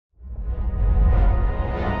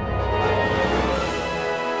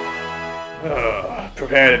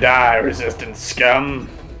Prepare to die, resistant scum.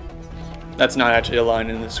 That's not actually a line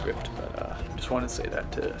in the script, but just wanted to say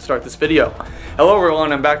that to start this video. Hello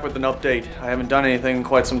everyone, I'm back with an update. I haven't done anything in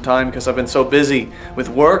quite some time because I've been so busy with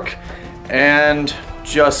work and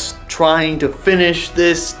just trying to finish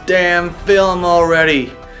this damn film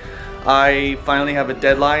already. I finally have a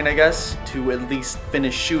deadline, I guess, to at least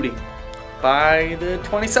finish shooting by the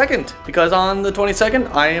 22nd, because on the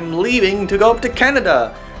 22nd I am leaving to go up to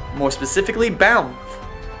Canada, more specifically Banff,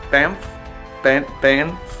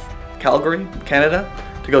 Calgary, Canada,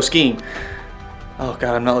 to go skiing. Oh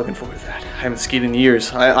god, I'm not looking forward to that. I haven't skied in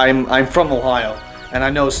years. I'm from Ohio, and I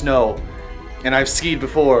know snow, and I've skied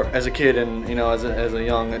before as a kid, and you know, as a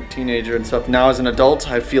young teenager and stuff. Now as an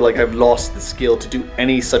adult, I feel like I've lost the skill to do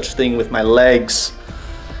any such thing with my legs,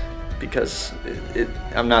 because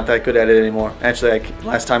I'm not that good at it anymore. Actually,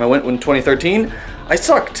 last time I went in 2013, I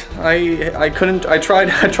sucked. I couldn't. I tried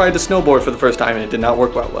to snowboard for the first time and it did not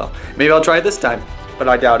work out well. Maybe I'll try it this time, but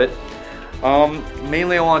I doubt it.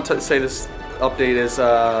 Mainly I want to say this update is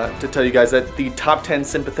to tell you guys that the top 10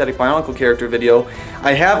 sympathetic bionicle character video,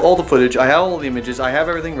 I have all the footage, I have all the images, I have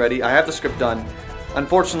everything ready, I have the script done.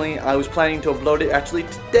 Unfortunately, I was planning to upload it actually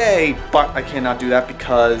today, but I cannot do that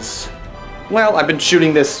because, well, I've been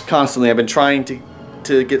shooting this constantly. I've been trying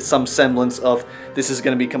to get some semblance of this is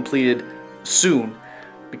going to be completed soon,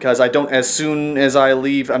 because as soon as I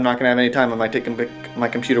leave, I'm not going to have any time. I might take my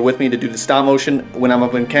computer with me to do the stop motion when I'm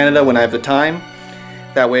up in Canada, when I have the time.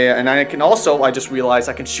 That way, and I can also, I just realized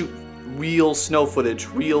I can shoot real snow footage,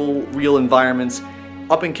 real environments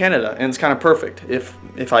up in Canada, and it's kind of perfect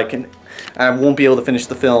if I can. I won't be able to finish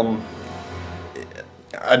the film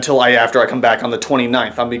until after I come back on the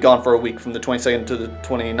 29th. I'll be gone for a week from the 22nd to the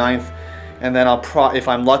 29th, and then if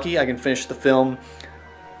I'm lucky, I can finish the film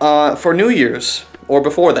for New Year's or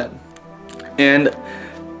before then. And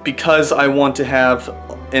because I want to have,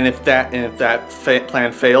 and if that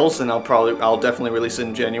plan fails, then I'll definitely release it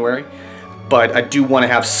in January. But I do want to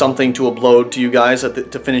have something to upload to you guys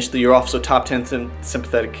to finish the year off. So top 10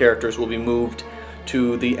 sympathetic characters will be moved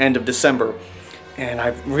to the end of December. And I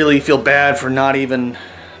really feel bad for not even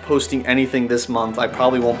posting anything this month. I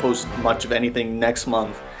probably won't post much of anything next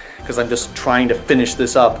month because I'm just trying to finish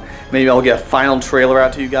this up. Maybe I'll get a final trailer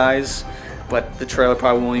out to you guys, but the trailer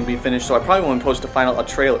probably won't even be finished, so I probably won't post a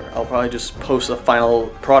trailer. I'll probably just post a final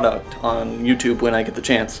product on YouTube when I get the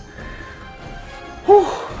chance. Whew.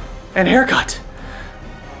 And haircut.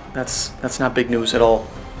 That's not big news at all.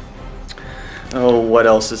 Oh, what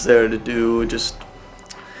else is there to do? Just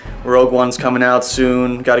Rogue One's coming out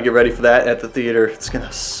soon. Got to get ready for that at the theater. It's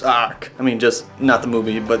gonna suck. I mean, just not the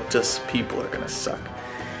movie, but just people are gonna suck.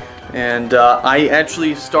 And I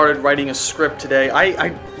actually started writing a script today. I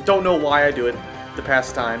don't know why I do it the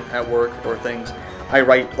past time at work or things. I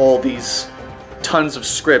write all these tons of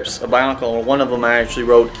scripts of Bionicle, and one of them I actually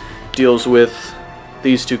wrote deals with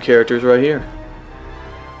these two characters right here.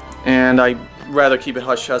 And I'd rather keep it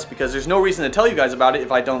hush-hush because there's no reason to tell you guys about it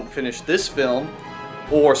if I don't finish this film,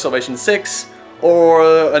 or Salvation 6,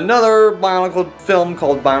 or another Bionicle film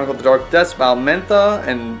called Bionicle the Dark Deaths about Mentha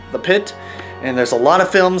and the Pit. And there's a lot of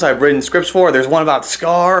films I've written scripts for. There's one about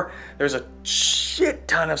Scar. There's a shit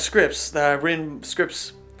ton of scripts that I've written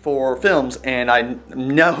scripts for films, and I'm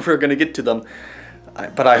never going to get to them,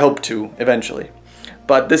 but I hope to eventually.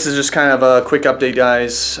 But this is just kind of a quick update,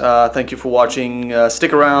 guys. Thank you for watching.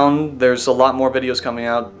 Stick around. There's a lot more videos coming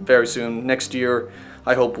out very soon. Next year,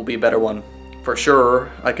 I hope, will be a better one. For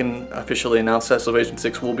sure, I can officially announce that Salvation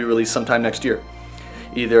 6 will be released sometime next year.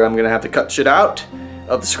 Either I'm going to have to cut shit out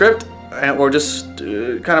of the script, or just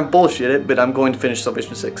kind of bullshit it, but I'm going to finish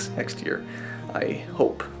Salvation 6 next year. I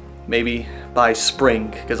hope. Maybe by spring,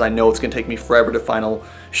 because I know it's going to take me forever to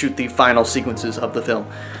shoot the final sequences of the film.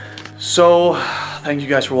 So, thank you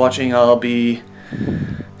guys for watching. I'll be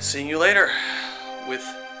seeing you later with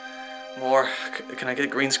more. Can I get a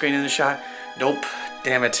green screen in the shot? Nope.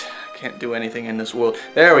 Damn it. Can't do anything in this world.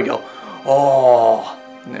 There we go. Oh,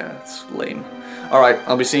 yeah, that's lame. Alright,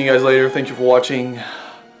 I'll be seeing you guys later. Thank you for watching.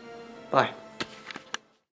 Bye.